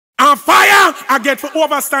And fire, I get for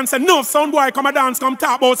overstand. Say no, sound boy come a dance, come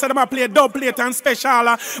talk about. Say them a play dub plate and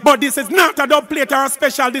special. But this is not a dub plate or a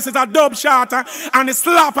special. This is a dub shot. And the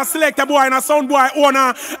slap a select a boy and a sound boy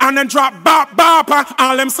owner. And then drop bop bop.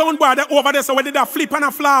 All them sound boy they over there. So we did a flip and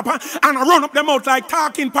a flap. And I run up them out like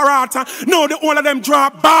talking parrot. No, the all of them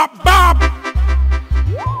drop bop bop.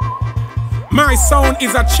 My sound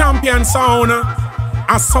is a champion sound.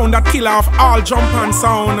 A sound that kill off all jump and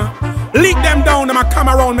sound. Lick them down, them a come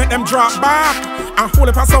around, make them drop back. And hold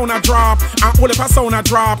up a sound a drop, and hold up a sound a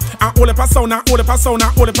drop, and hold up a sound a, hold up a sound a,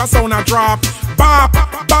 hold up a sound a drop. Bop,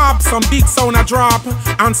 bop, some big sound a drop,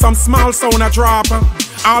 and some small sound a drop.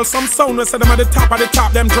 All some sound we say them at the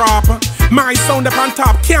top, them drop. My sound up on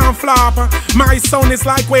top can't flop. My sound is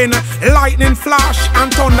like when lightning flash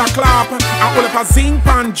and thunder clap. I hold up a zinc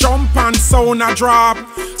and jump and sound a drop.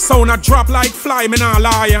 Sound a drop like fly, me nah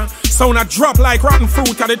lie. Sound a drop like rotten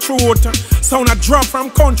fruit of the truth. Sound a drop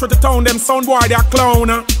from country to town, them sound boy they a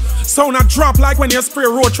clown. Sound a drop like when you spray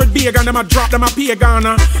roach with big and them a drop them a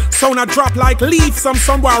pagan. Sound a drop like leaf, some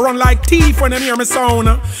sound boy run like teeth when them hear me sound.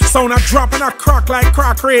 Sound a drop and a crack like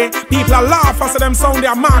crackery. People a laugh as them sound they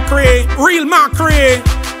a mockery, real mockery.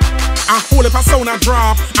 And hold up a sound a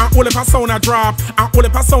drop, and hold up a sound a drop, and hold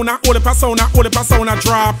up a sound a, hold up a sound a, hold up a sound a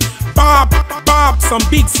drop. Bop, bop, some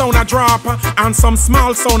big sound a drop, and some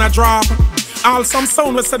small sound a drop. All some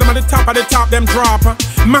sound we say them at the top, them drop.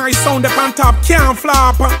 My sound up on top can't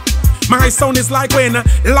flop. My sound is like when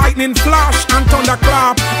lightning flash and thunder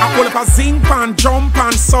clap. I hold up a zinc and jump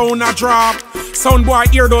and sound a drop. Sound boy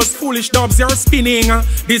hear those foolish dubs you're spinning.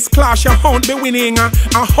 This clash you won't be winning.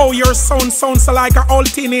 And how your sound sounds like a old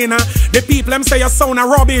tinning. The people them say your sound a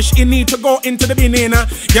rubbish, you need to go into the binning.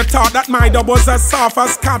 You thought that my dub was as soft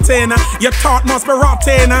as cotton. You thought must be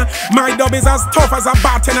rotten. My dub is as tough as a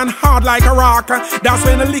batten and hard like a rock. That's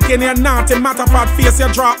when you lick in your naughty matter fat face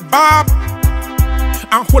you drop. Bob.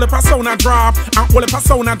 And hold up a sound a drop, and hold up a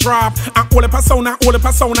sound a drop, and hold up a sound a, hold up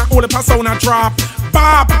a sound a, hold up a sound a drop.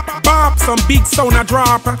 Bop, bop, some big sound a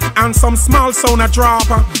drop, and some small sound a drop.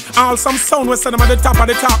 All some sound we say them at the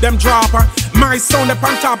top, them drop. My sound up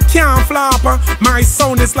on top can't flop. My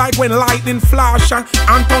sound is like when lightning flash and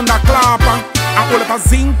thunder clap. I hold up a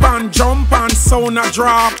zinc and jump and sound a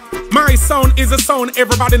drop. My sound is a sound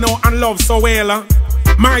everybody know and love so well.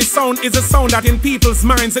 My sound is a sound that in people's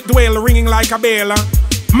minds it dwell, ringing like a bell.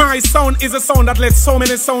 My sound is a sound that lets so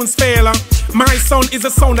many sounds fail. My sound is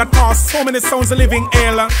a sound that caused so many sounds a living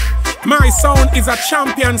hell. My sound is a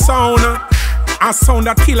champion sound, a sound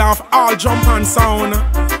that kill off all jump and sound.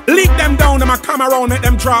 Lick them down, them a come around, make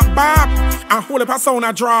them drop back, and hold up a sound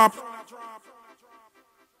a drop.